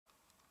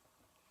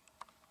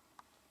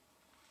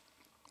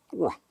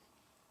Whoa.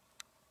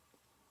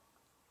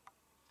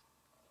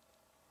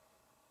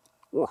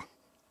 Whoa.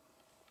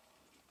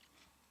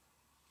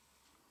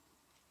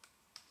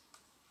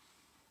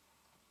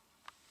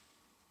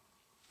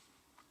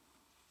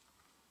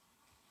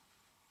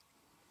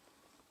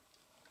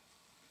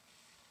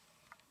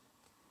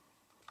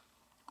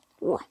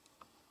 Whoa.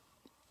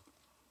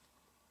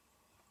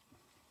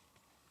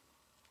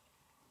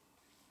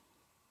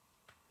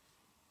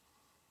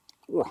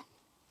 Whoa.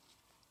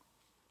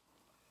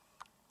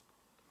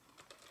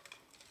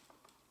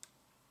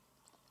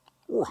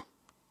 Whoa.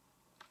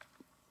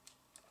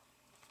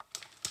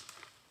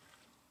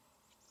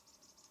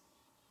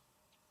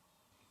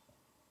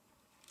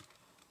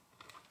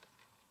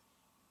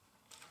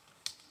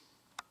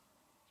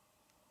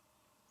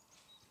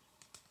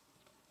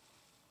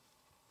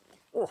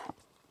 Whoa.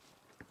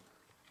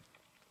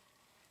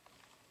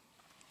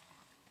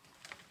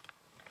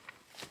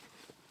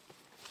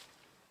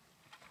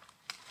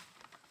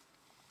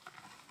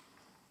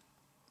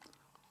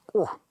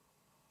 Whoa.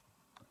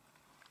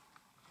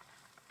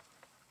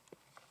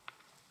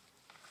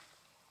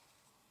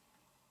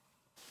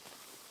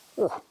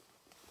 Whoa.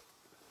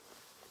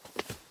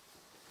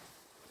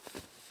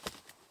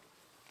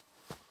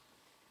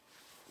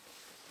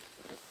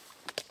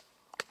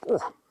 Whoa.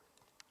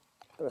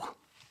 Whoa.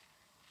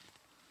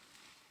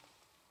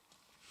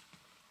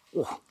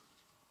 Whoa.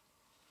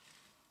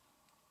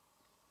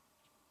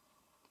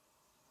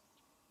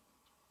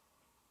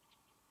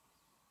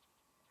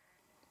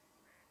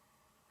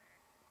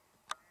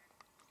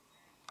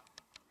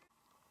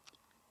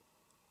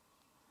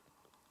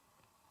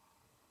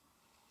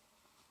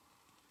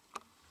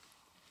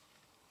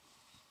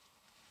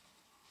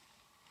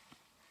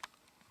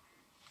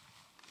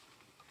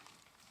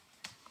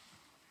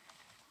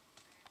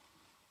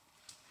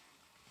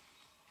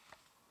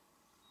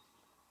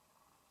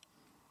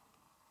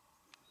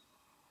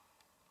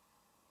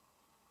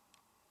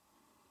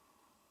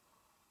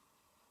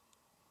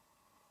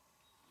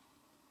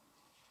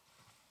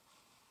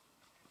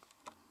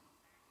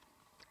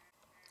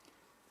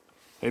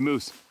 Hey,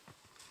 Moose.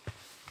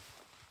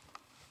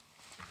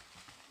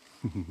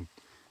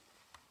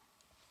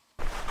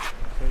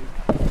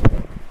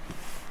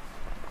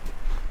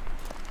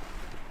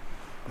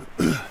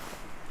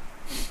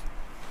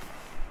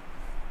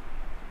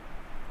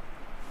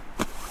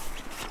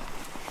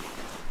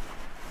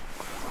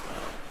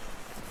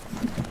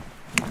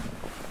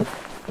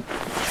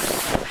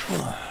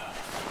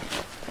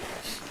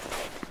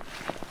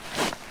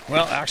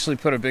 Well, actually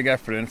put a big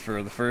effort in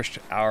for the first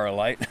hour of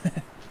light.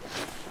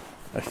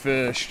 I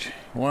fished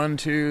 1,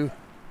 2,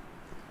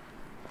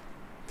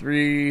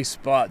 3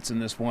 spots in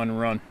this one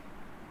run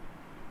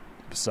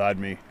beside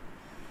me.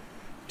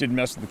 Didn't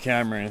mess with the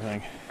camera or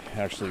anything.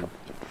 Actually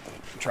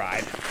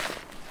tried.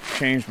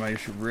 Changed my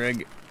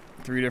rig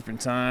 3 different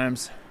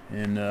times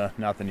and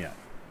nothing yet.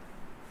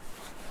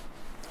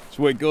 That's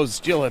the way it goes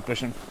steelhead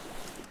fishing.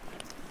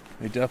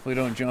 They definitely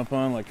don't jump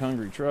on like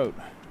hungry trout.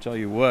 Tell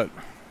you what.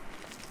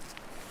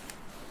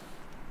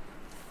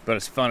 But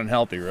it's fun and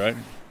healthy, right?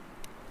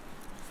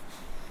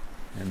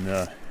 And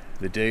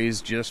the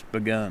day's just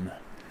begun.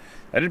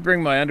 I did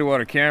bring my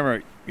underwater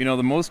camera. You know,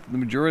 the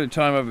majority of the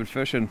time I've been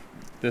fishing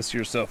this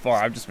year so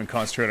far, I've just been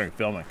concentrating on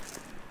filming.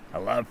 I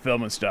love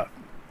filming stuff.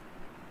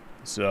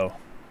 So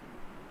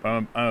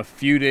I'm a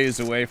few days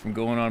away from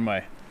going on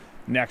my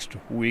next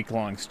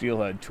week-long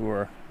steelhead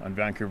tour on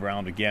Vancouver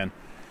Island again.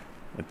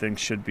 And things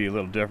should be a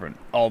little different.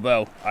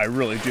 Although I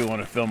really do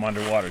want to film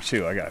underwater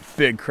too. I got a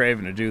big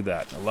craving to do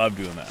that. I love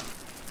doing that.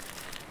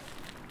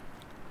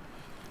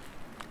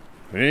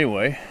 But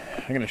anyway,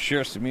 I'm going to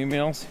share some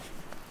emails,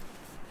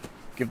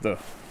 give the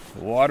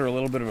water a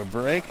little bit of a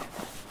break,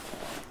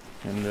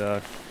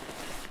 and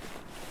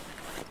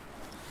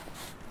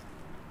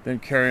then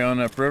carry on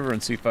upriver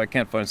and see if I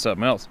can't find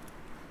something else.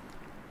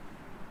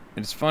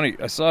 And it's funny,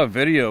 I saw a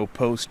video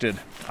posted,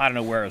 I don't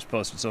know where it was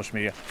posted, social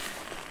media,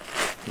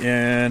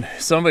 and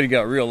somebody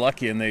got real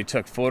lucky and they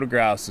took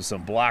photographs of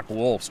some black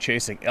wolves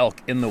chasing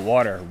elk in the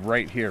water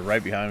right here,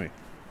 right behind me.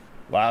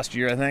 Last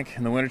year, I think,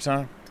 in the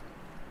wintertime.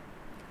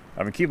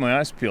 I've been keeping my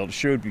eyes peeled. It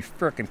sure would be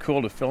frickin'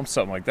 cool to film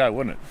something like that,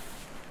 wouldn't it?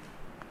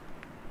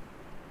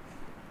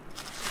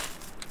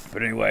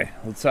 But anyway,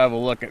 let's have a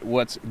look at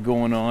what's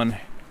going on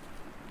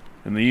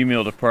in the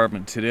email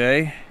department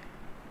today,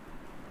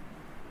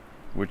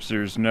 which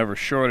there's never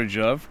shortage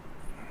of.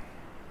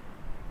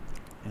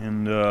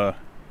 And, oh.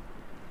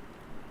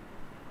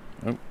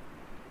 This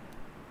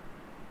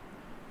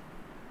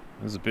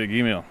is a big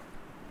email.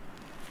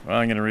 Well,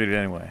 I'm going to read it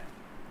anyway.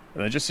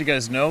 Just so you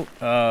guys know,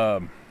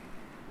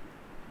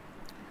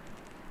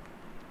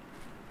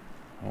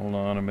 hold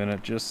on a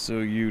minute, just so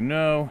you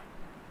know.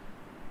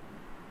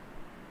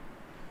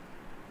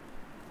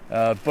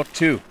 Book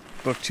 2.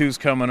 Book 2's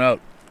coming out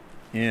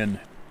in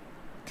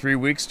 3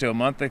 weeks to a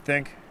month, I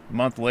think. A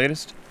month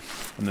latest.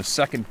 And the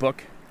second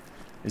book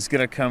is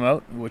going to come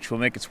out, which will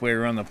make its way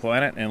around the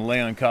planet and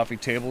lay on coffee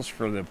tables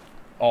for the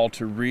all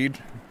to read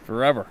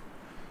forever.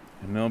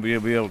 And they'll be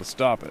able to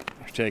stop it,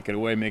 or take it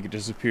away, make it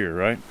disappear,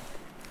 right?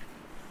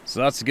 So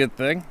that's a good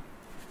thing.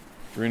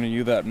 For any of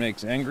you that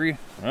makes angry,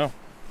 well,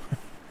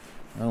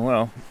 oh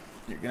well,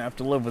 you're gonna have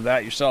to live with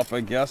that yourself,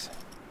 I guess.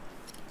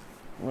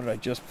 What did I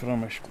just put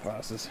on my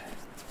glasses?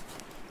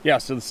 Yeah,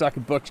 so the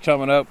second book's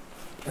coming out.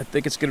 I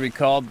think it's gonna be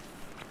called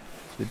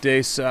The Day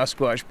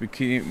Sasquatch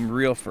Became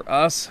Real for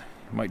Us.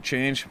 It might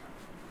change,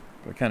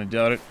 but I kind of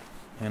doubt it.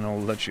 And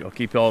I'll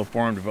keep you all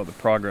informed about the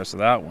progress of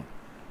that one.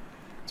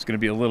 It's gonna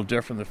be a little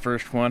different than the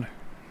first one,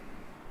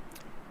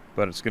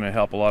 but it's gonna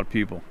help a lot of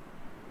people.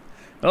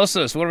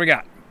 Also, so what do we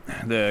got?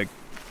 The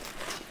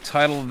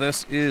title of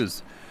this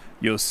is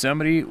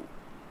Yosemite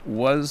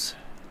was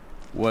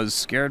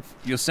scared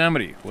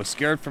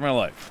for my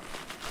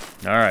life.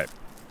 All right.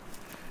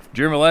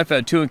 During my life, I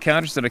had two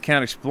encounters that I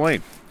can't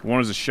explain. One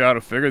was a shadow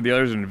figure, the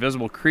other is an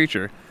invisible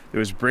creature that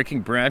was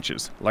breaking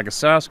branches, like a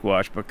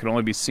Sasquatch, but could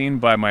only be seen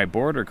by my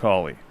border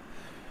collie.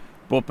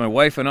 Both my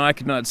wife and I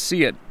could not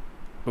see it,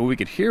 but we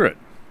could hear it.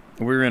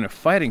 We were in a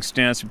fighting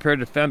stance prepared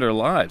to defend our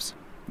lives.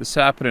 This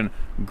happened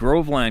in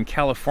Groveland,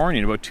 California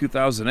in about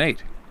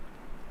 2008.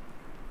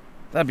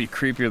 That'd be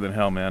creepier than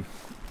hell, man.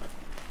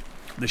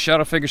 The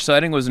shadow figure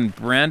sighting was in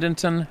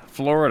Bradenton,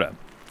 Florida,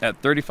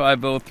 at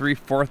 3503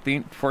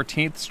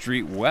 14th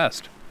Street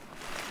West.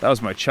 That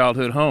was my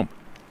childhood home.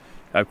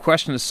 I've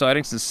questioned the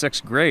sighting since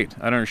 6th grade.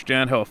 I don't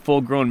understand how a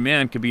full-grown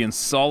man could be in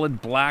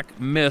solid black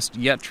mist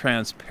yet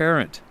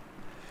transparent.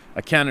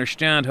 I can't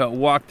understand how it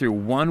walked through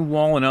one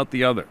wall and out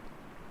the other.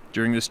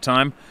 During this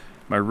time,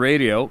 my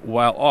radio,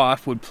 while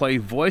off, would play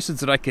voices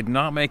that I could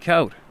not make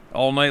out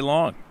all night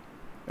long.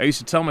 I used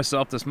to tell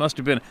myself this must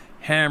have been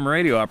ham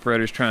radio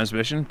operator's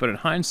transmission, but in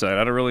hindsight,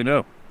 I don't really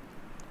know.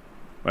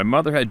 My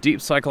mother had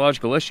deep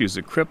psychological issues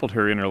that crippled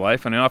her in her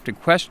life, and I often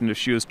questioned if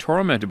she was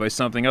tormented by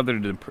something other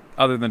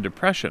than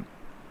depression.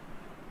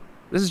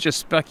 This is just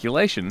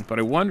speculation, but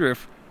I wonder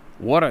if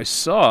what I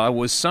saw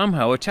was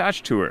somehow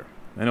attached to her.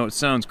 I know it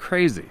sounds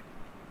crazy.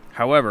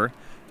 However,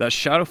 that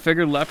shadow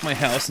figure left my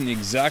house in the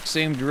exact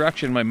same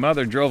direction my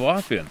mother drove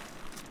off in.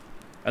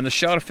 And the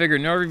shadow figure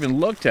never even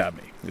looked at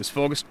me. It was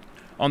focused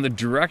on the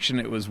direction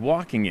it was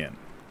walking in.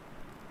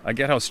 I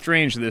get how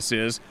strange this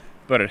is,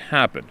 but it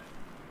happened.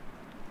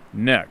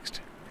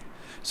 Next.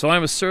 So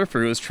I'm a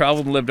surfer who has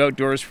traveled and lived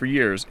outdoors for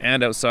years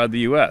and outside the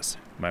U.S.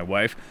 My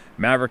wife,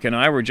 Maverick, and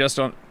I were just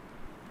a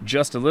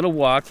little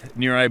walk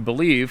near, I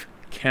believe,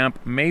 Camp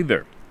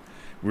Mather.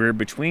 We were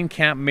between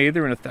Camp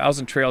Mather and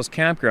 1,000 Trails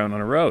campground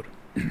on a road.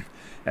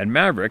 And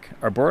Maverick,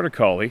 our border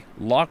collie,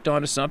 locked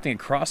onto something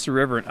across the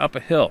river and up a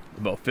hill,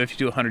 about 50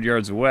 to 100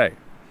 yards away.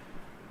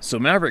 So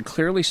Maverick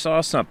clearly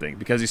saw something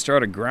because he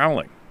started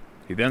growling.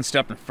 He then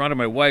stepped in front of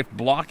my wife,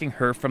 blocking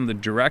her from the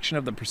direction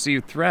of the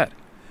perceived threat.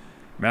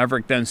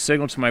 Maverick then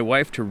signaled to my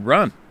wife to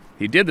run.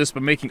 He did this by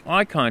making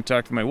eye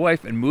contact with my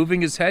wife and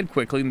moving his head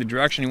quickly in the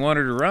direction he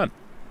wanted to run.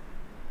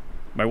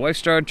 My wife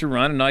started to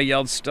run and I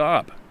yelled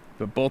stop,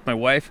 but both my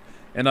wife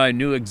and I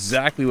knew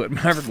exactly what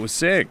Maverick was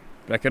saying.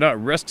 But I could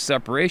not risk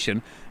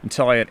separation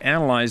until I had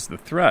analyzed the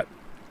threat.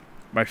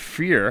 My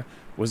fear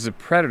was the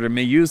predator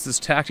may use this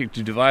tactic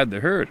to divide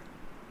the herd.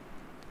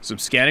 So I'm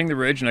scanning the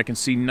ridge and I can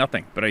see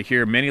nothing, but I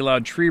hear many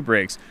loud tree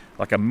breaks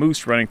like a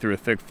moose running through a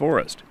thick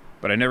forest.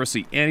 But I never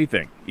see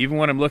anything, even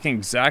when I'm looking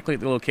exactly at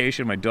the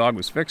location my dog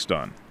was fixed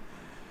on.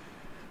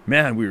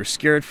 Man, we were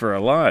scared for our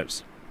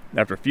lives.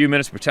 After a few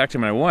minutes protecting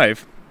my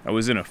wife, I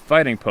was in a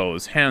fighting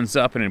pose, hands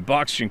up and in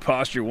boxing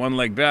posture, one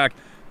leg back.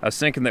 I was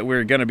thinking that we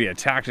were going to be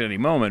attacked at any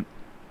moment,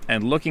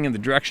 and looking in the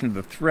direction of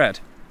the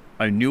threat,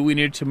 I knew we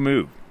needed to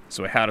move.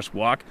 So I had us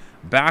walk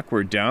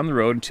backward down the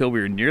road until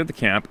we were near the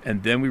camp,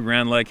 and then we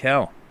ran like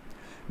hell.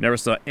 Never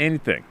saw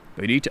anything,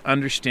 but you need to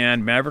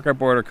understand Maverick, our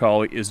border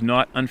collie, is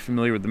not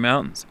unfamiliar with the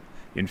mountains.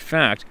 In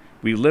fact,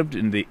 we lived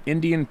in the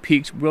Indian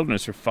Peaks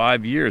wilderness for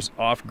 5 years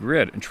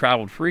off-grid and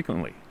traveled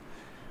frequently.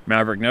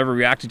 Maverick never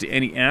reacted to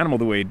any animal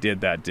the way he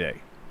did that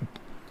day.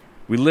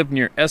 We lived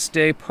near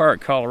Estee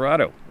Park,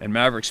 Colorado, and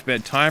Maverick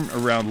spent time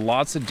around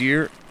lots of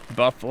deer,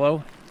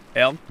 buffalo,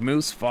 elk,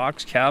 moose,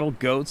 fox, cattle,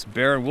 goats,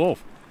 bear, and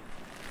wolf.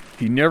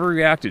 He never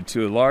reacted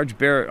to a large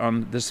bear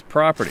on this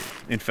property.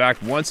 In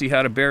fact, once he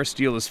had a bear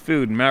steal his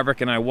food, and Maverick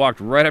and I walked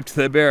right up to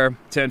the bear,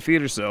 10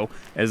 feet or so,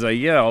 as I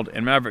yelled,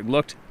 and Maverick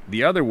looked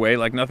the other way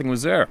like nothing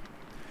was there.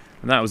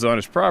 And that was on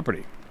his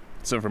property.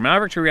 So for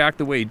Maverick to react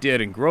the way he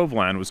did in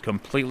Groveland was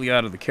completely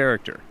out of the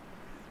character.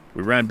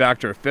 We ran back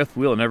to our fifth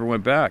wheel and never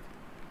went back.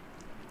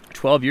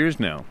 12 years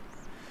now.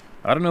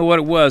 I don't know what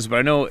it was, but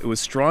I know it was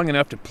strong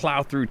enough to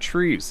plow through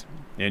trees.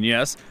 And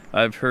yes,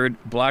 I've heard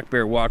black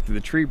bear walk through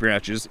the tree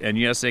branches, and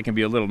yes, they can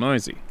be a little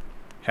noisy.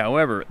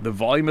 However, the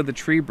volume of the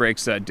tree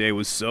breaks that day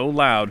was so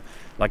loud,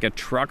 like a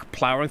truck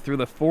plowing through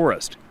the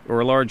forest, or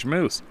a large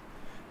moose.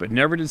 But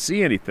never did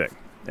see anything,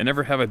 and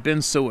never have I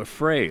been so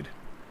afraid.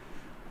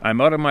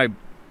 I'm out on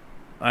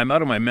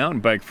my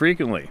mountain bike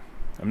frequently.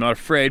 I'm not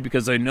afraid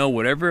because I know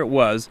whatever it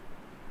was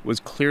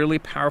clearly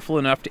powerful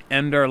enough to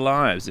end our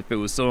lives if it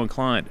was so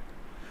inclined.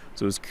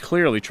 So it was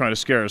clearly trying to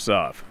scare us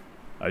off.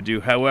 I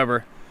do,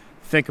 however,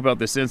 think about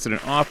this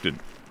incident often.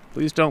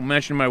 Please don't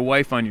mention my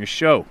wife on your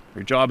show.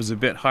 Her job is a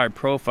bit high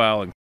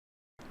profile in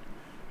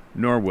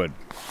Norwood.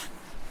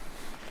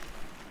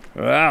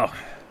 Wow.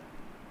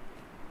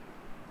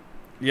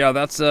 Yeah,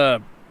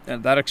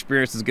 that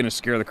experience is going to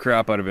scare the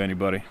crap out of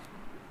anybody.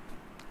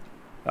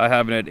 I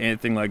haven't had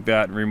anything like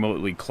that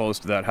remotely close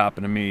to that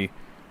happen to me,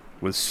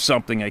 with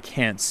something I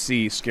can't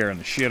see scaring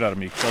the shit out of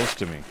me close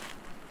to me.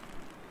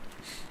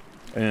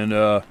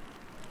 And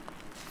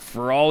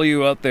for all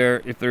you out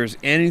there, if there's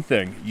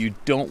anything you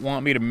don't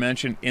want me to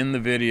mention in the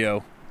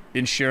video,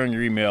 in sharing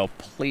your email,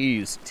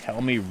 please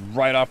tell me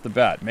right off the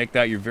bat. Make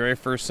that your very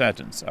first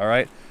sentence, all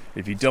right?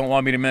 If you don't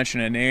want me to mention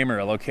a name or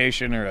a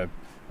location or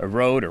a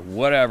road or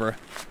whatever,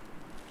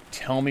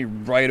 tell me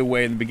right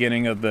away in the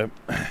beginning of the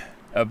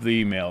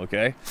email,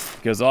 okay?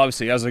 Because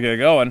obviously, as I get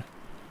going,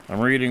 I'm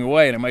reading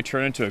away, and it might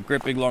turn into a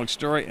great big long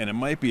story, and it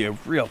might be a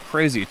real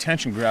crazy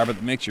attention grabber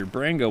that makes your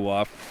brain go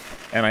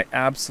off, and I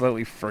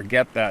absolutely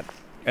forget that.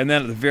 And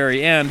then at the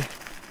very end,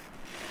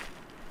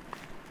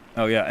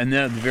 of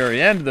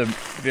the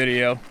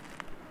video,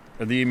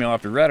 or the email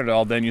after read it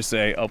all, then you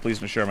say, oh, please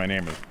don't share my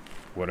name or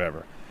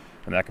whatever.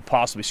 And that could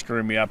possibly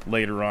screw me up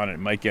later on. It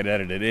might get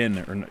edited in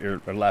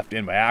or left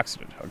in by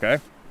accident, okay?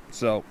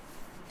 So,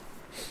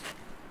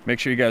 make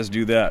sure you guys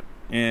do that.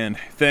 And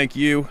thank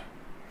you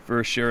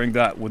for sharing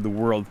that with the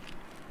world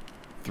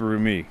through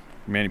me.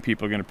 Many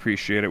people are going to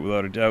appreciate it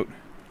without a doubt.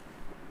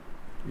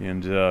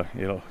 And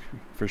it'll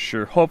for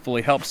sure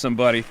hopefully help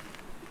somebody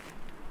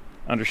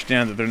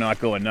understand that they're not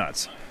going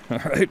nuts. All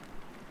right?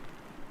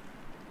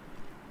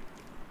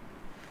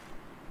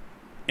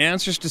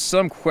 Answers to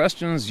some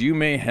questions you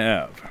may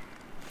have.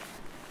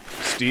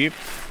 Steve,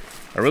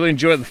 I really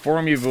enjoyed the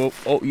forum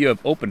you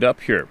have opened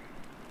up here.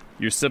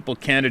 Your simple,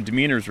 candid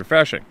demeanor is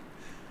refreshing.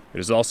 It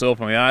has also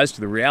opened my eyes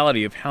to the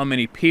reality of how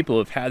many people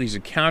have had these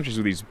encounters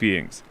with these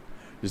beings.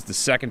 This is the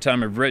second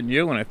time I've written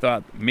you, and I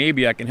thought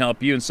maybe I can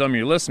help you and some of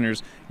your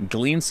listeners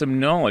glean some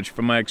knowledge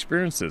from my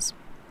experiences.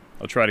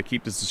 I'll try to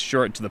keep this as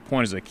short and to the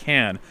point as I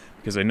can,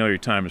 because I know your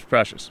time is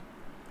precious.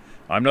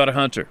 I'm not a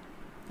hunter.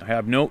 I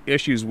have no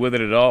issues with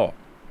it at all.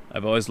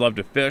 I've always loved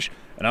to fish,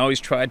 and I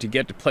always tried to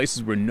get to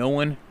places where no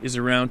one is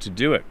around to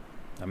do it.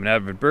 I'm an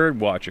avid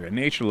bird watcher, a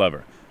nature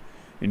lover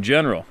in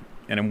general,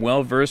 and I'm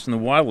well versed in the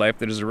wildlife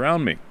that is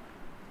around me,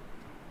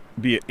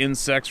 be it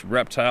insects,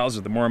 reptiles,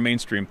 or the more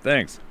mainstream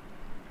things.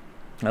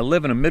 I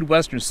live in a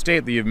Midwestern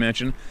state that you've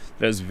mentioned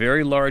that has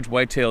very large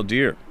white-tailed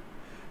deer.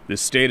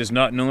 This state is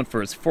not known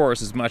for its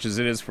forests as much as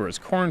it is for its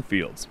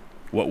cornfields.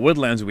 What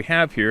woodlands we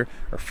have here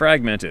are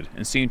fragmented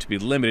and seem to be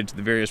limited to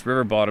the various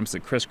river bottoms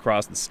that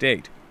crisscross the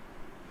state.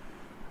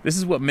 This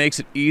is what makes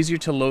it easier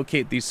to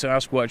locate these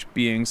Sasquatch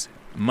beings,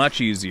 much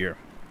easier.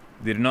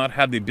 They do not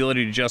have the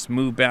ability to just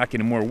move back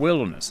into more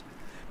wilderness.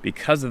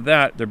 Because of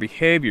that, their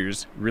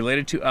behaviors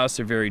related to us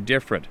are very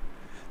different.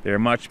 They are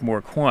much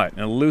more quiet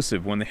and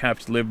elusive when they have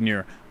to live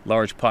near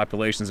large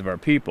populations of our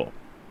people.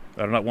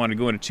 I do not want to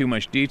go into too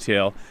much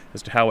detail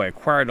as to how I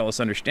acquired all this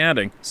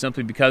understanding,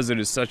 simply because it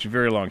is such a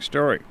very long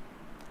story.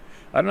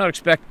 I do not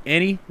expect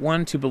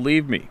anyone to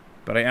believe me,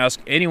 but I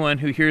ask anyone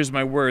who hears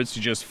my words to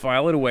just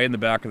file it away in the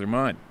back of their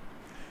mind.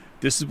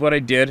 This is what I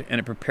did, and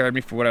it prepared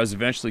me for what I was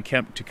eventually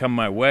kept to come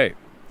my way.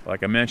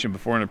 Like I mentioned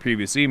before in a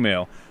previous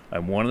email,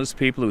 I'm one of those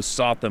people who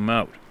sought them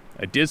out.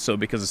 I did so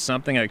because of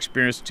something I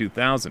experienced in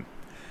 2000.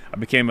 I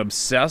became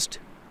obsessed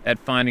at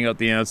finding out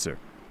the answer.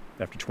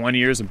 After 20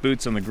 years of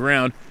boots on the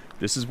ground,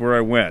 this is where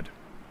I went.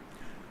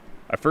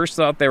 I first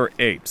thought they were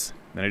apes,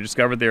 then I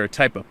discovered they were a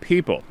type of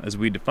people, as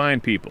we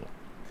define people.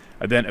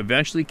 I then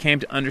eventually came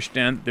to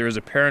understand that there is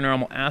a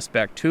paranormal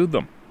aspect to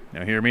them.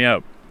 Now hear me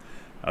out.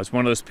 I was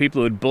one of those people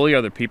who would bully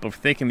other people for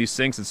thinking these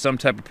things had some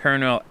type of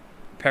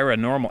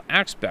paranormal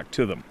aspect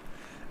to them.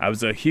 I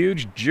was a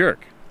huge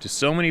jerk to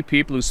so many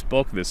people who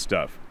spoke of this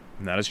stuff,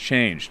 and that has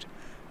changed.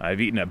 I've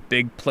eaten a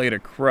big plate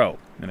of crow,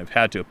 and have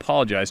had to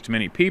apologize to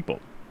many people.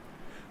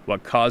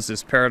 What caused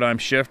this paradigm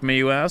shift, may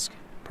you ask?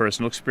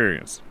 Personal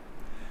experience.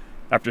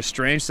 After a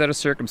strange set of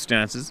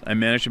circumstances, I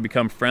managed to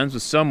become friends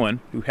with someone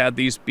who had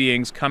these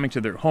beings coming to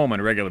their home on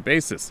a regular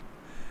basis.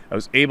 I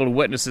was able to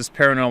witness this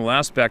paranormal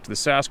aspect of the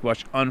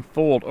Sasquatch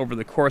unfold over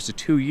the course of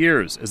 2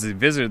 years as they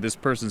visited this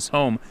person's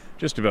home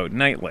just about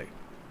nightly.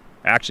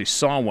 I actually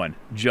saw one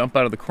jump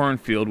out of the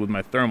cornfield with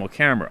my thermal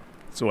camera,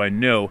 so I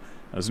know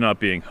I was not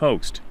being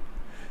hoaxed.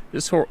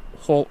 This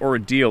whole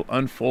ordeal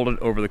unfolded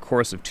over the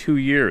course of 2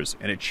 years,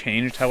 and it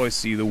changed how I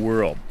see the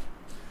world.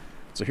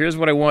 So here's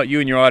what I want you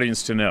and your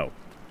audience to know.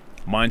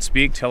 Mind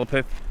speak,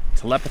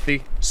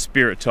 telepathy,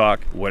 spirit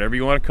talk, whatever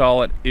you want to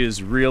call it,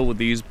 is real with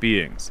these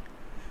beings.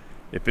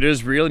 If it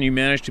is real and you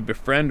manage to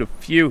befriend a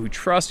few who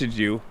trusted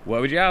you,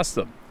 what would you ask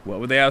them? What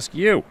would they ask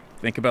you?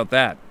 Think about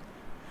that.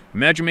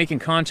 Imagine making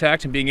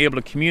contact and being able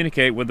to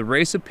communicate with a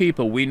race of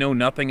people we know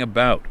nothing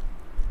about.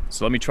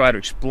 So let me try to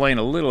explain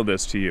a little of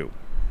this to you.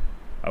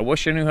 I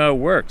wish I knew how it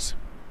works.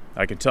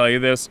 I can tell you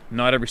this,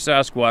 not every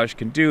Sasquatch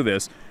can do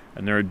this,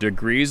 and there are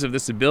degrees of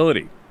this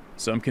ability.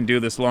 Some can do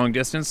this long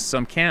distance,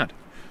 some can't.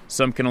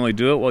 Some can only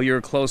do it while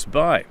you're close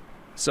by.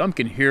 Some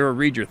can hear or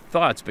read your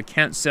thoughts, but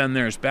can't send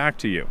theirs back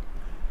to you.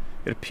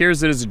 It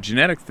appears that it's a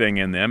genetic thing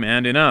in them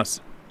and in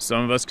us.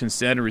 Some of us can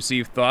send and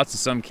receive thoughts and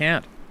some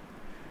can't.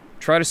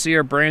 Try to see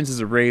our brains as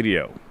a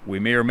radio. We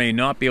may or may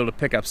not be able to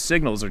pick up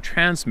signals or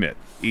transmit.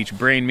 Each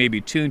brain may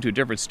be tuned to a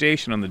different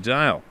station on the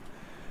dial.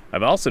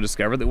 I've also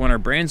discovered that when our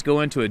brains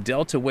go into a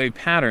delta wave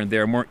pattern, they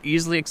are more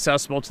easily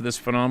accessible to this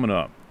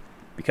phenomenon.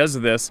 Because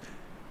of this,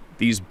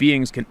 these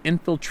beings can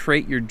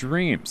infiltrate your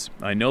dreams.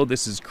 I know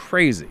this is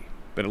crazy,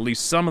 but at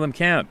least some of them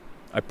can.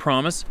 I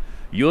promise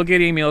you'll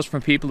get emails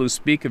from people who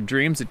speak of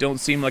dreams that don't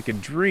seem like a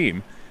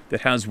dream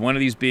that has one of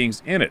these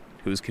beings in it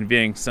who is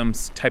conveying some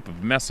type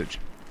of message.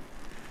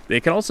 They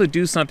can also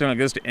do something like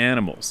this to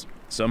animals.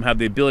 Some have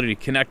the ability to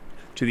connect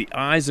to the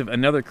eyes of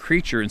another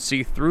creature and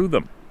see through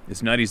them.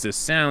 As nutty as this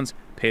sounds,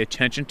 pay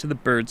attention to the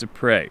birds of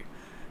prey.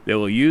 They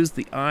will use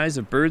the eyes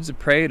of birds of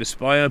prey to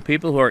spy on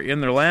people who are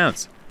in their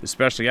lands,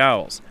 especially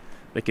owls.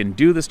 They can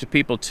do this to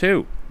people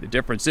too. The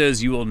difference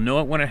is you will know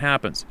it when it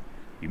happens.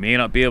 You may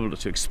not be able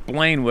to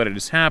explain what it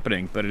is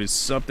happening, but it is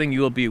something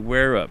you will be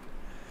aware of.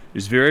 It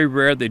is very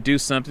rare they do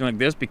something like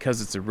this because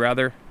it's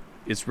rather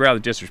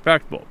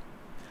disrespectful.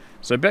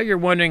 So I bet you're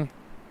wondering,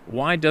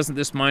 why doesn't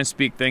this mind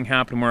speak thing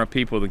happen to more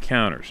people with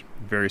encounters?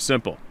 Very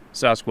simple.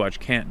 Sasquatch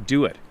can't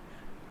do it.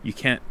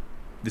 The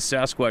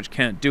Sasquatch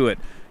can't do it.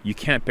 You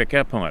can't pick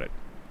up on it.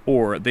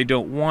 Or they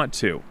don't want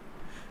to.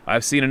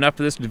 I've seen enough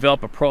of this to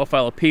develop a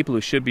profile of people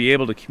who should be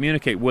able to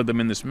communicate with them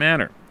in this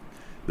manner.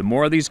 The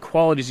more of these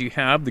qualities you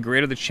have, the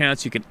greater the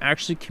chance you can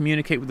actually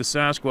communicate with the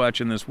Sasquatch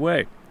in this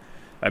way.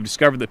 I've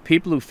discovered that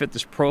people who fit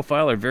this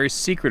profile are very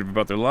secretive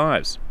about their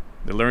lives.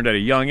 They learned at a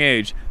young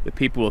age that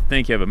people will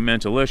think you have a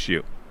mental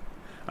issue.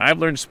 I've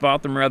learned to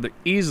spot them rather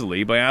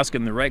easily by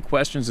asking the right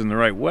questions in the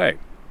right way.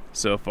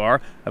 So far,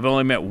 I've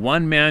only met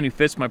one man who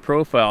fits my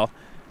profile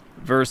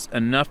versus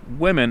enough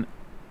women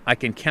I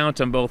can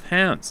count on both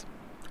hands.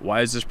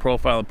 Why is this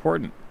profile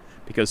important?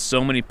 Because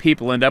so many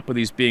people end up with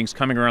these beings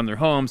coming around their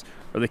homes,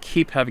 or they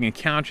keep having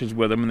encounters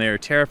with them and they are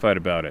terrified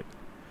about it.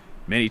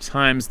 Many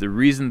times the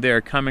reason they are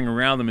coming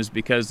around them is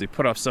because they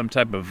put off some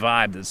type of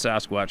vibe that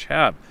Sasquatch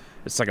have.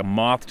 It's like a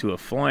moth to a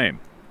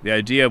flame. The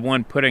idea of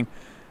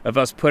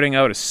us putting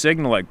out a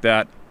signal like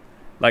that,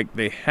 like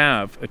they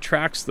have,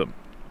 attracts them.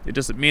 It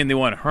doesn't mean they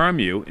want to harm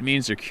you. It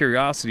means their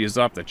curiosity is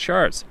off the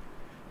charts.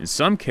 In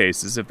some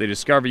cases, if they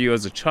discover you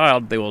as a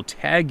child, they will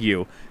tag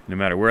you. No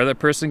matter where that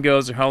person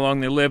goes or how long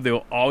they live, they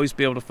will always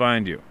be able to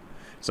find you.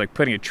 It's like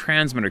putting a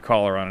transmitter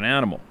collar on an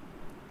animal.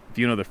 If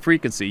you know the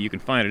frequency, you can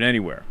find it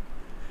anywhere.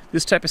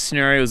 This type of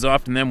scenario is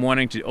often them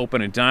wanting to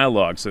open a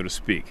dialogue, so to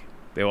speak.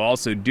 They will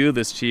also do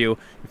this to you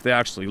if they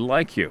actually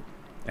like you.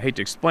 I hate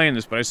to explain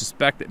this, but I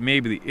suspect that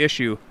maybe the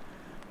issue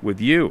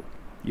with you.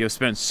 You have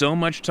spent so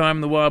much time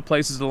in the wild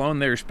places alone,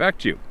 they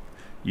respect you.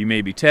 You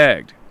may be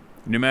tagged.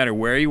 No matter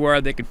where you are,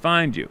 they can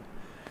find you.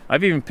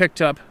 I've even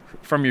picked up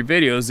from your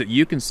videos that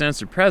you can sense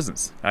their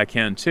presence. I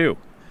can too.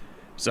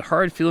 It's a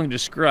hard feeling to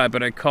describe,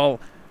 but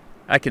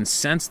I can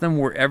sense them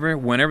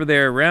whenever they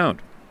are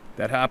around.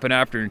 That happened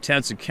after an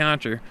intense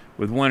encounter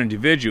with one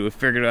individual who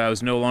figured I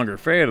was no longer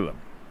afraid of them.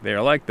 They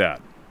are like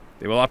that.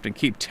 They will often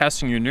keep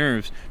testing your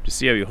nerves to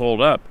see how you hold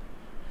up.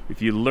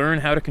 If you learn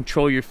how to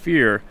control your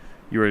fear,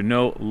 you are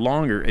no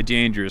longer a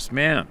dangerous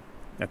man.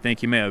 I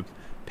think you may have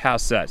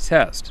passed that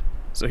test.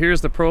 So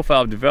here's the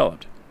profile I've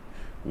developed.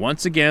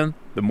 Once again,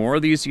 the more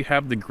of these you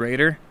have, the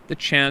greater the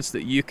chance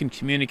that you can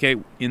communicate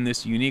in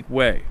this unique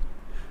way.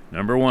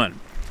 Number 1,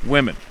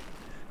 women.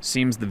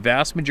 Seems the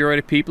vast majority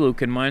of people who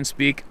can mind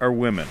speak are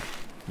women.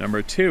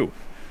 Number 2,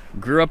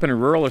 grew up in a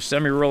rural or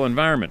semi-rural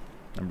environment.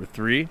 Number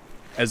 3,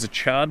 as a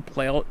child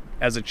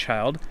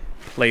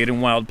played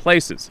in wild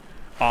places,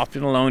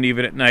 often alone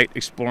even at night,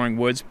 exploring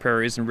woods,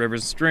 prairies, and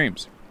rivers and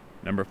streams.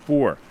 Number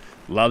 4,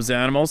 loves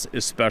animals,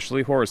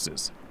 especially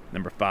horses.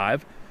 Number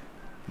 5,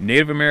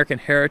 Native American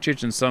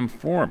heritage in some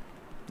form.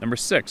 Number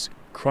 6,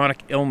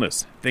 chronic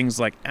illness, things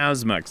like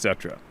asthma,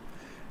 etc.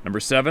 Number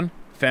 7,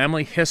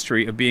 family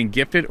history of being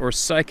gifted or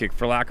psychic,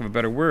 for lack of a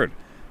better word.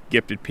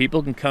 Gifted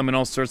people can come in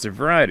all sorts of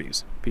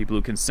varieties. People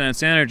who can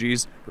sense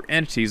energies or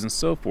entities and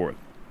so forth.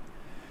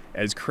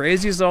 As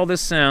crazy as all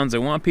this sounds, I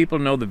want people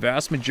to know the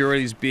vast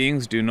majority of these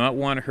beings do not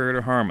want to hurt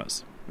or harm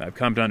us. I've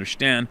come to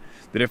understand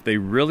that if they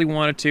really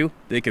wanted to,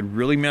 they could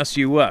really mess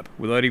you up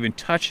without even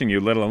touching you,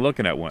 let alone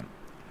looking at one.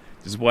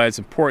 This is why it's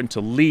important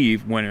to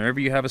leave whenever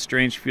you have a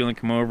strange feeling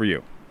come over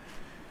you.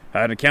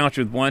 I had an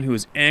encounter with one who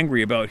was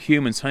angry about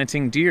humans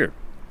hunting deer.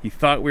 He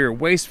thought we were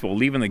wasteful,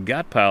 leaving the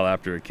gut pile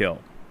after a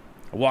kill.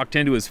 I walked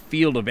into his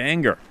field of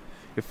anger.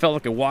 It felt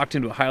like I walked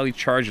into a highly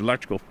charged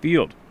electrical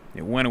field.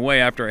 It went away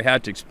after I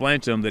had to explain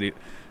to him that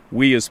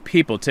we as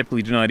people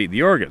typically do not eat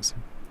the organs.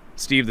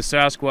 Steve, the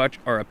Sasquatch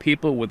are a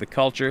people with a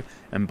culture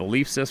and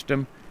belief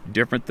system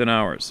different than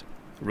ours.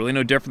 Really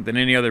no different than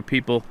any other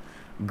people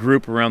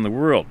group around the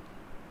world.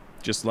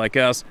 Just like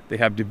us, they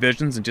have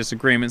divisions and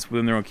disagreements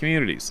within their own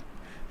communities.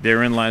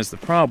 Therein lies the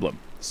problem.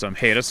 Some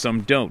hate us,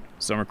 some don't.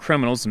 Some are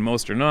criminals and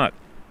most are not.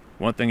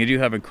 One thing they do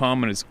have in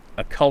common is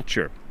a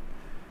culture.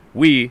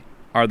 We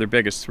are their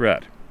biggest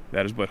threat.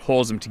 That is what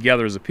holds them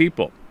together as a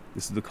people.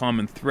 This is the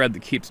common thread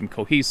that keeps them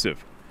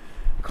cohesive.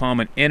 A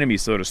common enemy,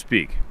 so to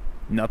speak.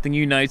 Nothing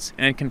unites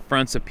and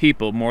confronts a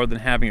people more than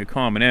having a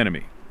common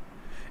enemy.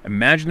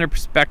 Imagine their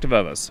perspective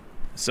of us.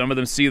 Some of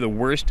them see the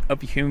worst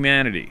of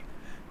humanity.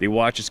 They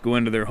watch us go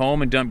into their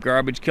home and dump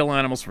garbage, kill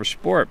animals for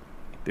sport.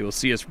 They will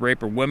see us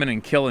rape our women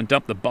and kill and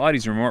dump the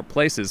bodies in remote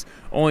places,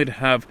 only to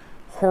have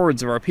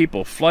hordes of our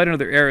people flood into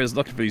their areas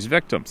looking for these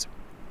victims.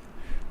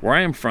 Where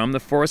I am from, the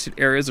forested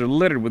areas are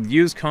littered with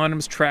used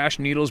condoms, trash,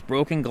 needles,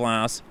 broken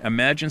glass.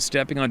 Imagine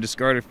stepping on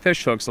discarded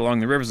fish hooks along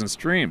the rivers and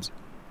streams.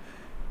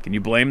 Can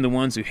you blame the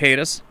ones who hate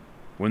us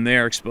when they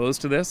are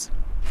exposed to this?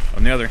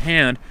 On the other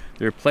hand,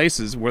 there are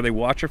places where they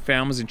watch our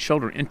families and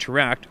children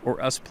interact, or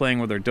us playing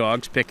with our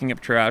dogs, picking up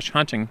trash,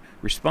 hunting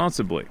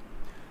responsibly.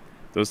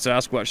 Those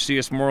Sasquatch see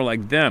us more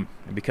like them,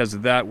 and because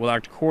of that, will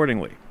act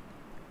accordingly.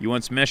 You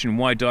once mentioned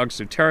why dogs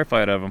are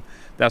terrified of them.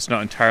 That's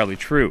not entirely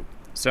true.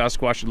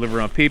 Sasquatch that live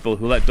around people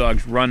who let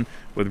dogs run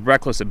with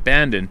reckless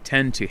abandon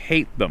tend to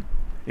hate them.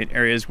 In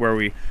areas where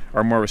we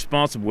are more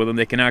responsible with them,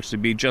 they can actually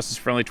be just as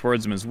friendly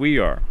towards them as we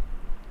are.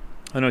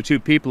 I know 2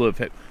 people who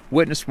have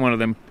witnessed one of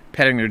them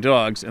petting their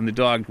dogs and the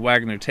dog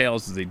wagging their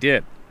tails as they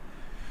did.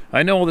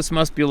 I know all this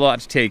must be a lot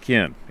to take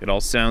in. It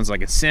all sounds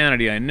like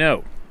insanity, I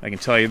know. I can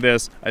tell you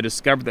this, I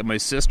discovered that my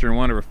sister and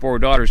one of her 4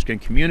 daughters can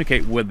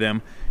communicate with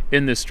them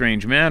in this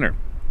strange manner.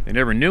 I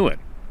never knew it.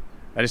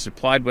 I just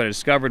applied what I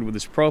discovered with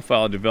this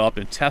profile I developed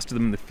and tested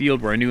them in the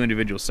field where I knew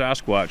individual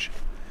Sasquatch.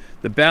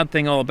 The bad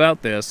thing all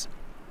about this,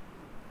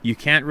 you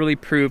can't really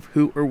prove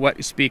who or what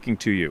is speaking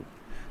to you.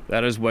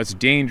 That is what's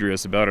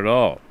dangerous about it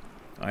all.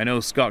 I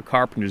know Scott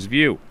Carpenter's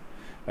view.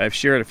 I have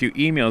shared a few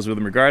emails with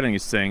him regarding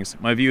these things.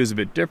 My view is a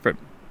bit different.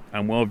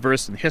 I'm well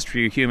versed in the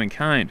history of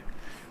humankind.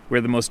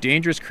 We're the most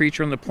dangerous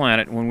creature on the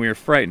planet when we are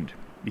frightened.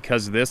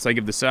 Because of this, I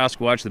give the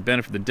Sasquatch the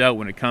benefit of the doubt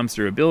when it comes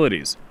to their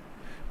abilities.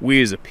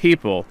 We as a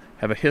people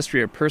have a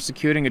history of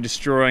persecuting and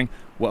destroying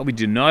what we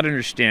do not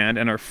understand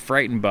and are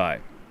frightened by.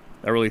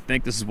 I really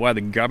think this is why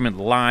the government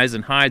lies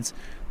and hides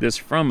this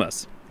from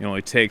us. It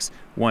only takes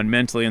one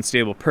mentally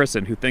unstable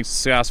person who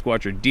thinks the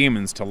Sasquatch are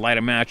demons to light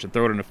a match and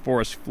throw it on a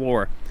forest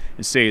floor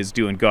and say it's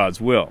doing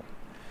God's will.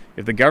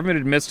 If the government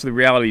admits to the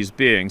reality of these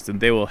beings, then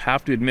they will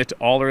have to admit to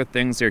all the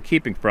things they're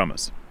keeping from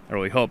us. I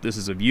really hope this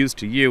is of use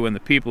to you and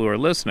the people who are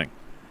listening.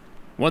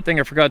 One thing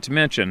I forgot to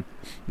mention,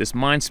 this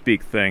mind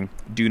speak thing.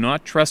 Do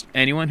not trust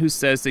anyone who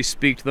says they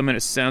speak to them and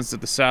it sounds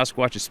that the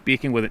Sasquatch is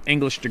speaking with an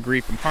English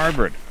degree from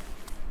Harvard.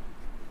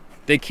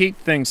 They keep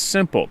things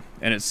simple,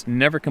 and it's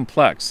never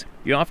complex.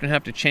 You often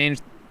have to change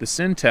the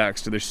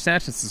syntax to their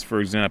sentences,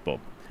 for example.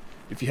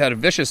 If you had a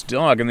vicious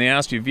dog and they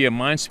asked you via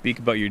mind speak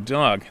about your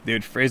dog, they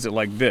would phrase it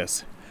like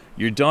this.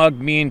 Your dog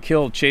mean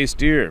kill, chase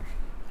deer.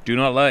 Do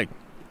not like.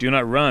 Do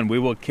not run, we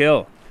will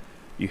kill.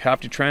 You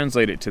have to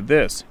translate it to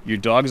this. Your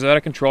dog is out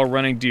of control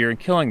running deer and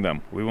killing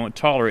them. We won't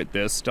tolerate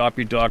this. Stop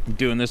your dog from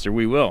doing this or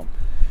we will.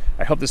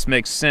 I hope this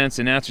makes sense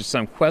and answers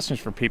some questions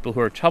for people who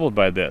are troubled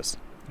by this.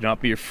 Do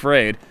not be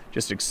afraid.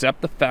 Just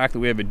accept the fact that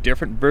we have a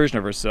different version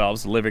of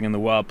ourselves living in the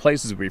wild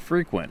places we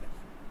frequent.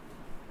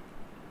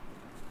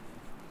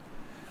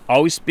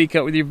 Always speak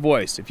out with your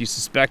voice if you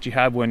suspect you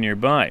have one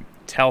nearby.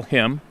 Tell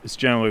him, it's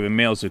generally the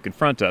males who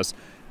confront us,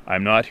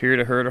 I'm not here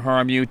to hurt or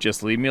harm you,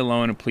 just leave me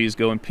alone and please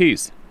go in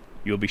peace.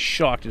 You'll be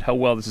shocked at how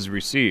well this is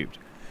received.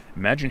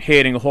 Imagine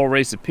hating a whole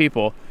race of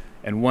people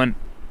and one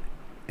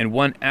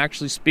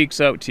actually speaks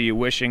out to you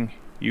wishing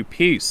you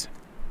peace.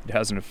 It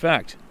has an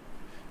effect.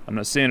 I'm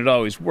not saying it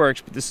always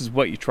works, but this is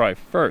what you try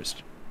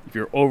first. If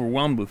you're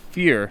overwhelmed with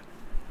fear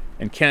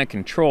and can't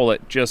control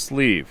it, just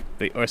leave.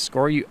 They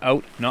escort you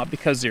out not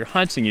because they're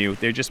hunting you,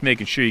 they're just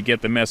making sure you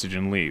get the message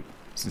and leave.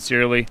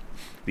 Sincerely,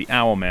 the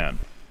Owl Man.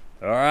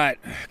 All right,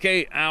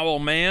 okay, Owl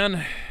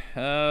Man.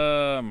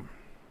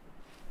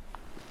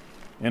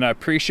 And I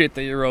appreciate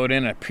that you wrote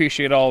in. I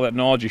appreciate all that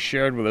knowledge you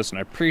shared with us, and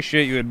I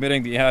appreciate you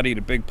admitting that you had to eat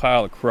a big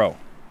pile of crow.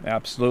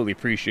 Absolutely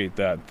appreciate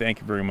that. Thank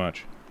you very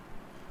much.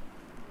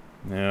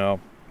 Now,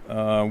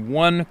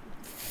 one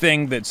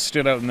thing that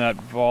stood out in that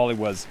volley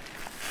was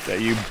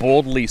that you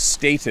boldly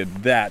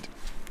stated that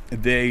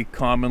they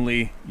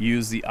commonly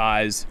use the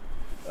eyes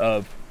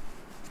of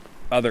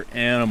other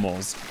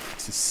animals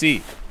to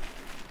see.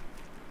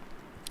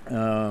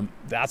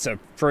 That's a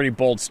pretty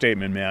bold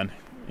statement, man.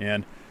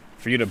 And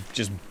for you to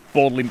just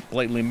boldly,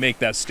 blatantly make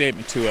that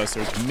statement to us,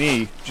 or to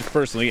me, just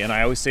personally, and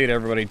I always say to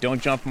everybody,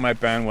 don't jump on my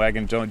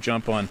bandwagon, don't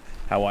jump on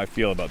how I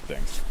feel about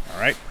things, all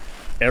right?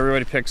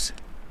 Everybody picks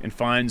and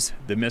finds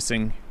the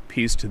missing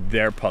piece to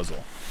their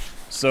puzzle.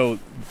 So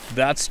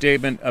that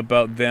statement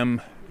about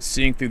them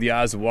seeing through the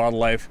eyes of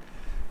wildlife,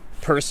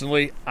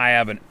 personally, I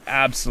have an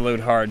absolute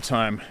hard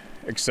time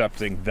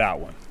accepting that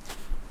one.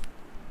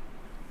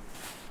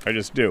 I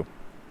just do.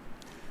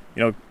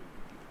 You know,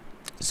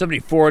 somebody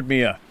forwarded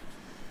me a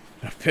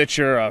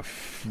picture, a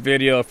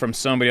video from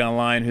somebody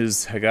online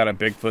who's got a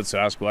Bigfoot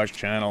Sasquatch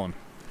channel,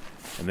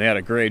 and they had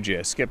a gray jay,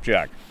 a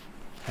skipjack,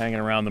 hanging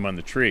around them on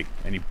the tree.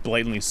 And he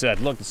blatantly said,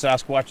 look, the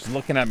Sasquatch is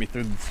looking at me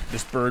through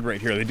this bird right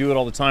here. They do it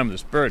all the time with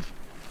this bird.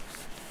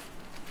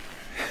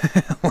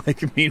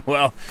 Like,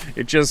 meanwhile,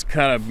 it just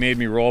kind of made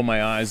me roll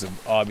my eyes,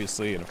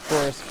 obviously, and of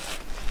course,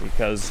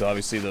 because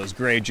obviously those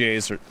gray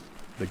jays are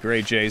The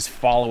gray jays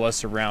follow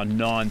us around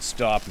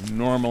non-stop.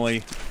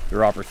 Normally,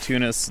 they're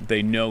opportunists.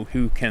 They know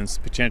who can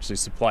potentially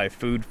supply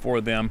food for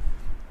them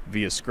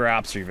via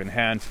scraps or even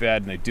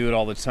hand-fed, and they do it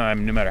all the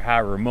time, no matter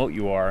how remote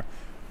you are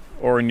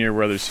or near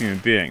where there's human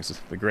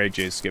beings. The gray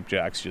jays,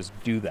 skipjacks, just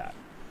do that.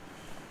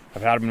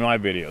 I've had them in my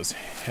videos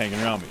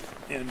hanging around me,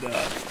 and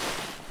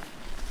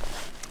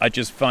I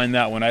just find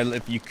that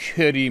if you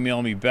could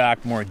email me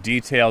back more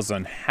details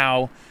on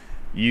how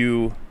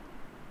you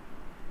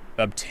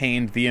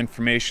obtained the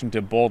information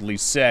to boldly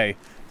say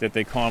that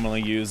they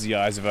commonly use the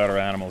eyes of other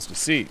animals to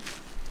see.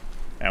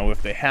 Now,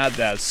 if they had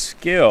that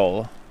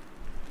skill,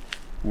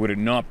 would it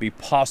not be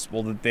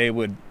possible that they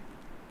would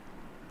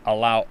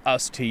allow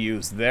us to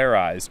use their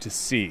eyes to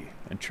see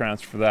and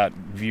transfer that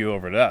view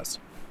over to us?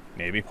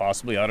 Maybe,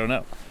 possibly, I don't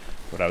know.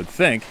 But I would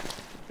think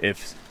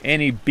if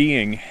any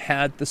being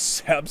had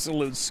this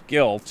absolute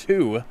skill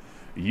to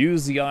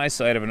use the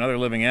eyesight of another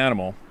living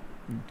animal,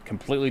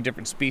 completely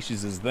different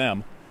species as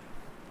them,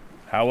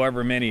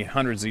 however many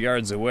hundreds of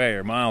yards away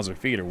or miles or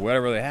feet or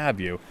whatever they have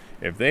you,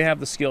 if they have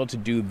the skill to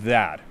do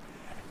that,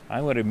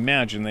 I would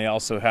imagine they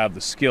also have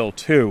the skill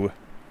to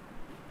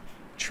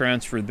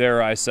transfer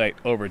their eyesight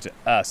over to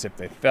us if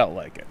they felt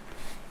like it.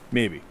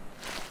 Maybe.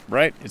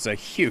 Right? It's a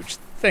huge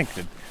thing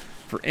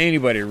for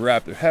anybody to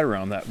wrap their head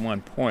around that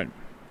one point.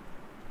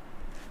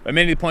 But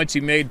many of the points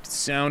you made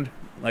sound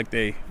like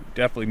they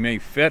definitely may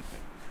fit.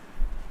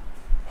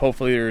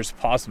 Hopefully there's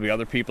possibly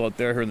other people out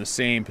there who are in the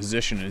same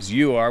position as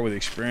you are with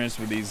experience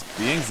with these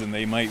beings, and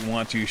they might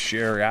want to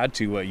share or add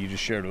to what you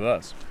just shared with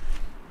us.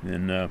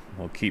 And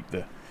we'll keep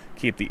the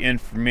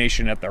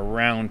information at the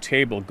round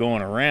table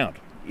going around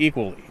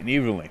equally and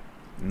evenly,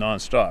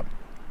 non-stop.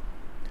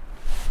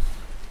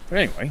 But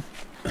anyway,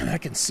 I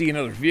can see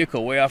another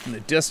vehicle way off in the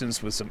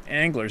distance with some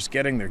anglers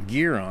getting their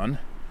gear on,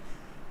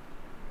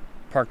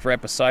 parked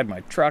right beside my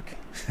truck.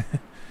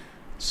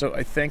 So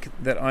I think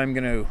that I'm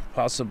going to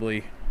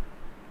possibly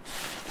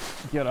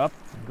get up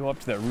and go up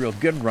to that real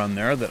good run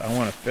there that I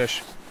want to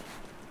fish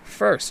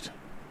first.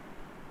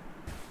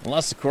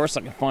 Unless, of course,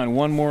 I can find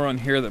one more on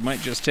here that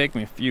might just take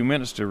me a few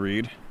minutes to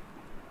read.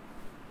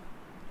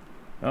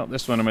 Oh,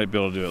 this one I might be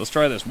able to do it. Let's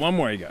try this. One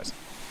more, you guys.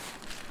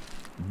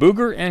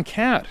 Booger and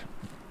Cat.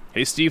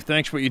 Hey, Steve,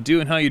 thanks for what you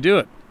do and how you do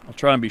it. I'll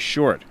try and be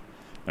short.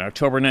 In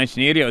October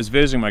 1980, I was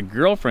visiting my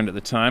girlfriend at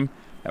the time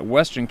at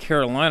Western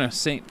Carolina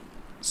Saint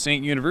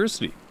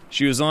University.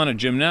 She was on a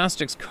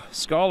gymnastics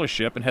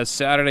scholarship and has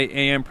Saturday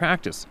a.m.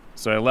 practice,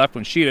 so I left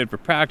when she did for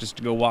practice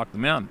to go walk the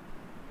mountain.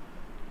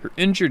 Her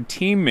injured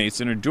teammates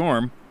in her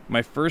dorm,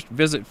 my first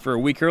visit for a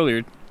week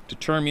earlier, to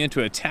turn me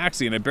into a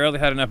taxi, and I barely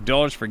had enough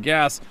dollars for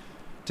gas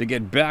to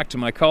get back to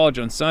my college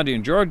on Sunday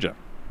in Georgia.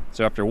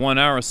 So after 1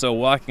 hour or so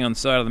walking on the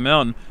side of the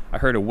mountain, I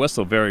heard a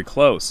whistle very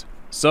close.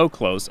 So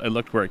close, I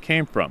looked where it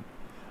came from.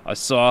 I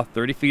saw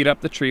 30 feet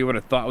up the tree what I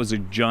thought was a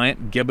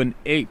giant gibbon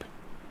ape.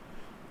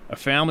 A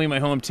family in my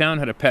hometown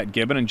had a pet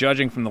gibbon, and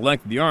judging from the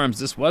length of the arms,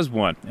 this was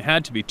one. It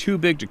had to be too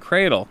big to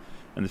cradle,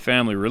 and the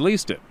family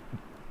released it.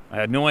 I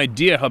had no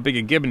idea how big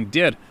a gibbon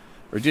did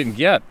or didn't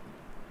get.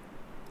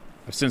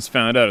 I've since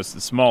found out it's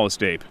the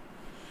smallest ape.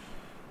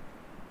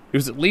 It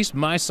was at least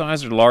my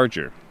size or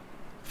larger.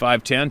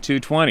 5'10",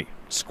 220.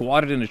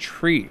 Squatted in a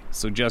tree,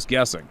 so just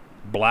guessing.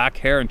 Black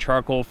hair and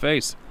charcoal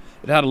face.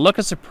 It had a look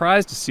of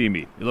surprise to see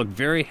me. It looked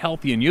very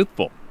healthy and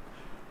youthful.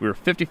 We were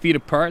 50 feet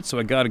apart, so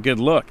I got a good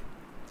look.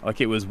 Like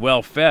it was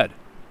well fed.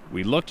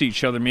 We looked at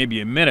each other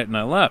maybe a minute and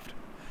I left.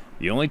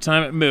 The only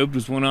time it moved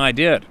was when I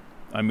did.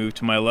 I moved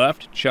to my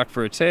left, checked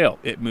for a tail.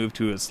 It moved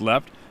to its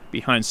left,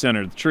 behind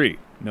center of the tree.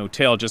 No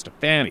tail, just a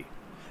fanny.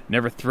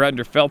 Never threatened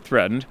or felt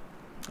threatened.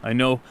 I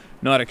know,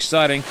 not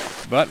exciting,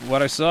 but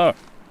what I saw.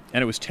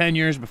 And it was 10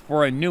 years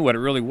before I knew what it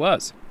really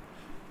was.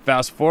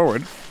 Fast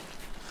forward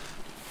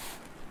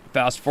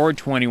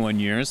 21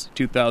 years,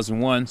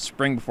 2001,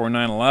 spring before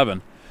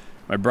 9/11.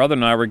 My brother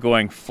and I were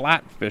going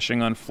flat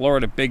fishing on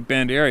Florida Big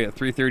Bend area at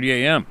 3:30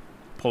 a.m.,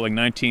 pulling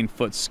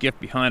 19-foot skiff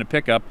behind a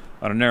pickup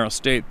on a narrow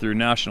state through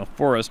national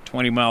forest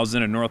 20 miles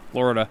into North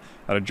Florida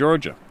out of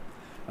Georgia.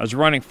 I was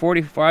running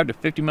 45 to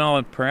 50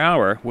 miles per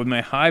hour with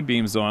my high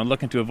beams on,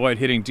 looking to avoid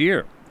hitting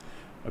deer.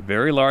 A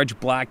very large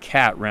black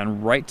cat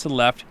ran right to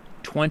left,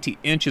 20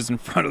 inches in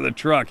front of the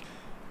truck,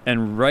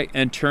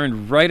 and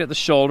turned right at the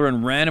shoulder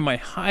and ran in my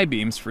high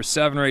beams for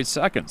 7 or 8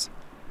 seconds.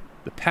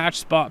 The patch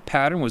spot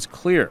pattern was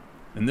clear,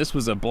 and this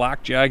was a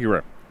black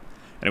jaguar,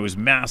 and it was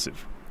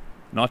massive.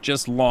 Not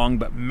just long,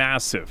 but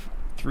massive.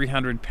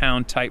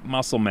 300-pound type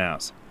muscle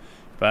mass.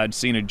 If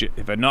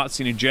I'd not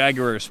seen a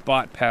jaguar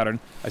spot pattern,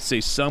 I'd say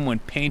someone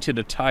painted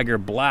a tiger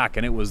black,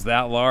 and it was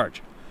that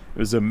large. It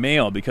was a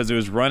male because it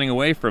was running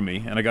away from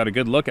me, and I got a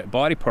good look at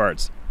body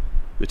parts.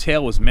 The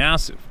tail was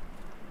massive.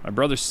 My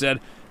brother said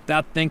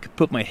that thing could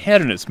put my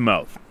head in its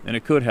mouth, and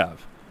it could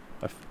have.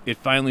 It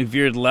finally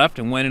veered left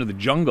and went into the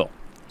jungle.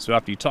 So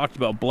after you talked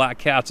about black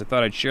cats, I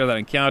thought I'd share that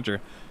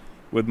encounter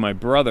with my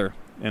brother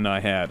and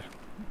I had.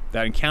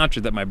 That encounter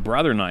that my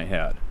brother and I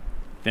had.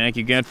 Thank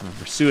you again for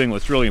pursuing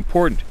what's really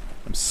important.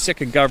 I'm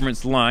sick of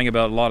governments lying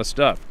about a lot of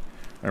stuff.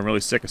 I'm really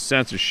sick of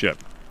censorship.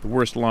 The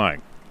worst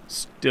lying.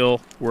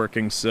 Still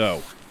working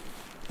so.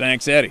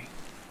 Thanks, Eddie.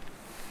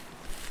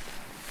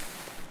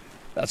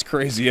 That's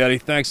crazy, Eddie.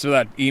 Thanks for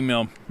that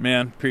email,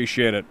 man.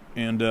 Appreciate it.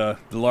 And the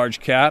large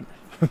cat.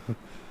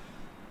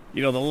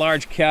 You know, the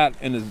large cat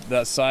in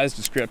that size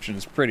description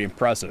is pretty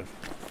impressive.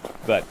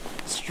 But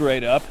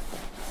straight up,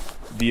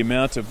 the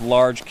amount of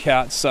large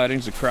cat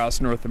sightings across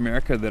North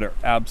America that are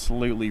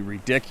absolutely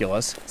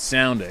ridiculous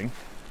sounding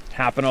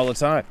happen all the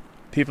time.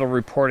 People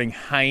reporting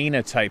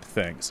hyena-type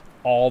things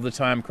all the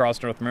time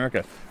across North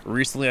America.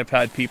 Recently, I've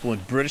had people in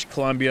British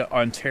Columbia,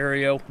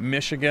 Ontario,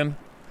 Michigan,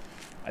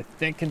 I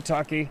think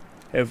Kentucky,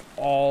 have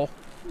all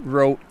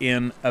wrote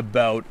in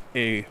about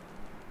a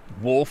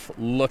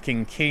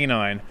wolf-looking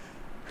canine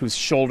whose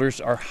shoulders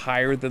are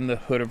higher than the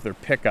hood of their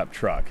pickup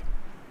truck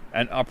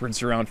and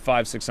upwards around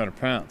 500-600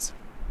 pounds.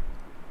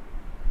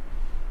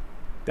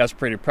 That's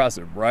pretty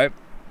impressive, right?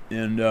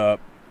 And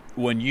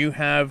when you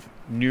have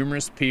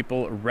numerous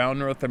people around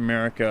North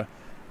America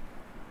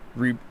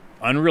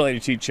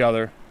unrelated to each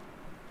other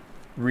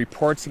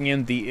reporting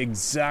in the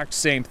exact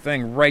same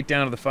thing, right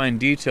down to the fine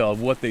detail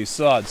of what they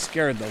saw, it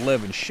scared the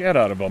living shit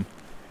out of them,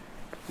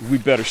 we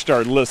better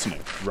start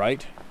listening,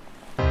 right?